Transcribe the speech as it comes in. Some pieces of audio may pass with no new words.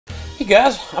Hey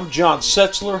guys, I'm John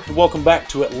Setzler and welcome back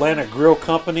to Atlanta Grill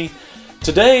Company.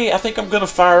 Today I think I'm going to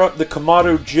fire up the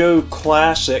Kamado Joe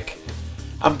Classic.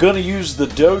 I'm going to use the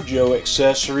DoJOE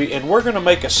accessory and we're going to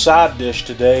make a side dish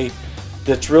today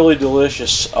that's really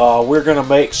delicious. We're going to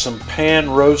make some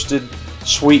pan roasted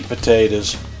sweet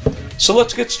potatoes. So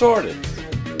let's get started.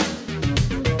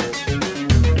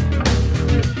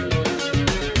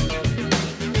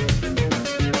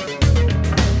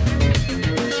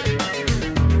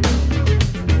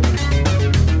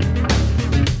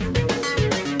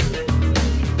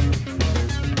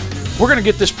 We're going to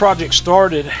get this project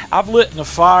started. I've lit the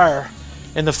fire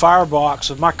in the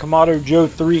firebox of my Kamado Joe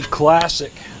 3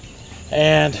 Classic,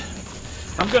 and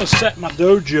I'm going to set my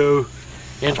DoJOE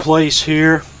in place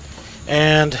here,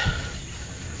 and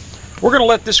we're going to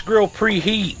let this grill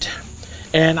preheat,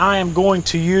 and I am going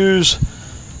to use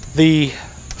the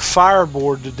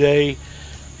fireboard today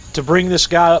to bring this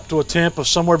guy up to a temp of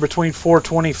somewhere between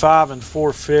 425 and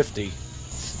 450.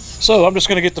 So I'm just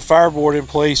going to get the fireboard in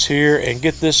place here and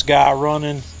get this guy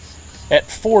running at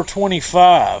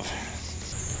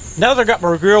 425. Now that I got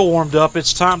my grill warmed up,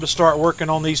 it's time to start working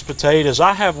on these potatoes.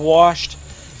 I have washed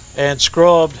and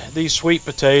scrubbed these sweet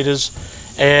potatoes,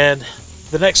 and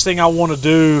the next thing I want to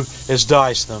do is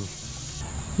dice them.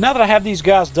 Now that I have these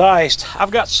guys diced, I've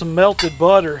got some melted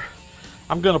butter.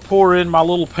 I'm going to pour in my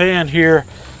little pan here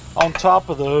on top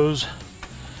of those.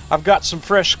 I've got some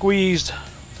fresh squeezed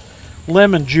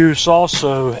lemon juice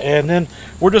also, and then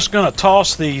we're just going to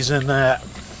toss these in that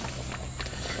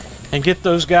and get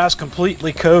those guys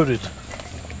completely coated.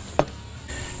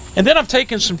 And then I've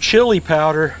taken some chili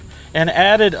powder and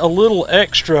added a little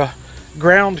extra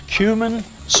ground cumin,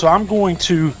 so I'm going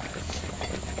to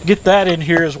get that in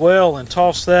here as well and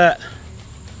toss that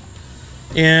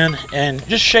in and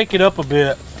just shake it up a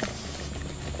bit.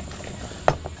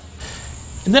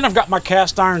 And then I've got my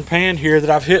cast iron pan here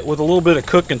that I've hit with a little bit of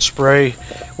cooking spray.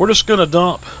 We're just going to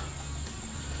dump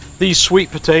these sweet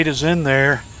potatoes in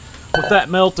there with that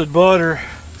melted butter,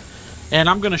 and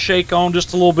I'm going to shake on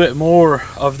just a little bit more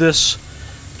of this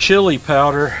chili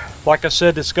powder. Like I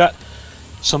said, it's got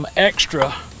some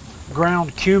extra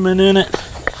ground cumin in it,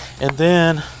 and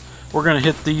then we're going to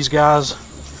hit these guys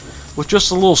with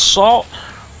just a little salt,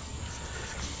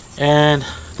 and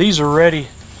these are ready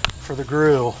for the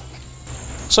grill.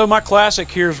 So my Classic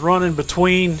here is running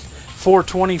between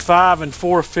 425 and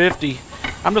 450.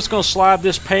 I'm just going to slide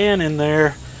this pan in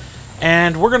there,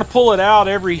 and we're going to pull it out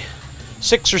every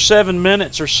 6 or 7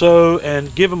 minutes or so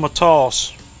and give them a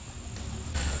toss.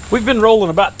 We've been rolling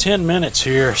about 10 minutes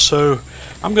here, so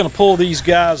I'm going to pull these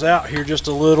guys out here just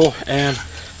a little, and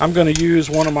I'm going to use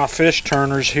one of my fish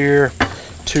turners here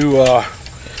to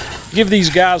give these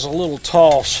guys a little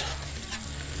toss,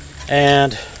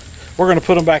 and we're going to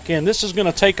put them back in. This is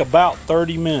going to take about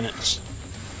 30 minutes.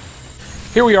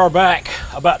 Here we are back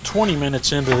about 20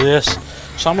 minutes into this.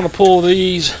 So I'm going to pull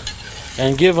these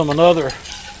and give them another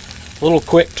little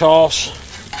quick toss.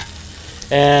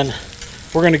 And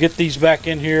we're going to get these back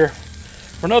in here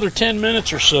for another 10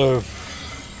 minutes or so.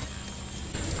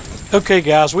 Okay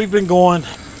guys, we've been going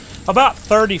about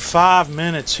 35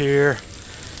 minutes here,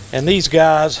 and these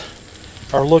guys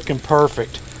are looking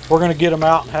perfect. We're going to get them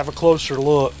out and have a closer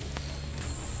look.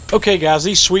 Okay guys,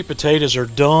 these sweet potatoes are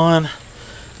done.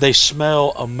 They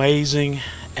smell amazing,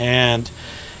 and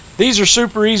these are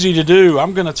super easy to do.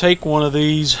 I'm going to take one of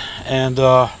these and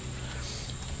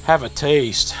have a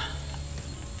taste.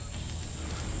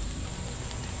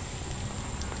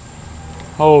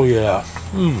 Oh yeah.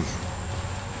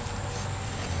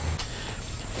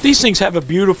 These things have a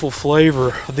beautiful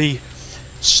flavor. The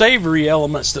savory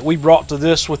elements that we brought to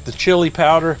this with the chili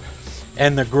powder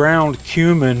and the ground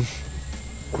cumin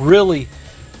really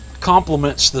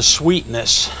complements the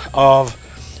sweetness of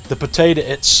the potato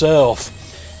itself,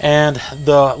 and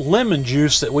the lemon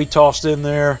juice that we tossed in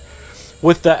there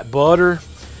with that butter,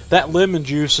 that lemon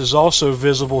juice is also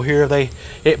visible here.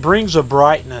 It brings a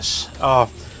brightness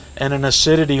and an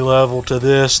acidity level to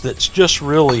this that's just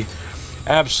really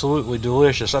absolutely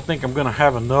delicious. I think I'm going to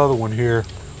have another one here,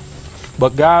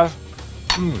 but guys,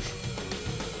 you're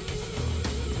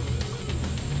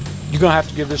going to have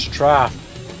to give this a try.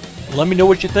 Let me know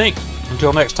what you think.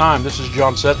 Until next time, this is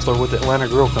John Setzler with Atlanta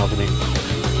Grill Company.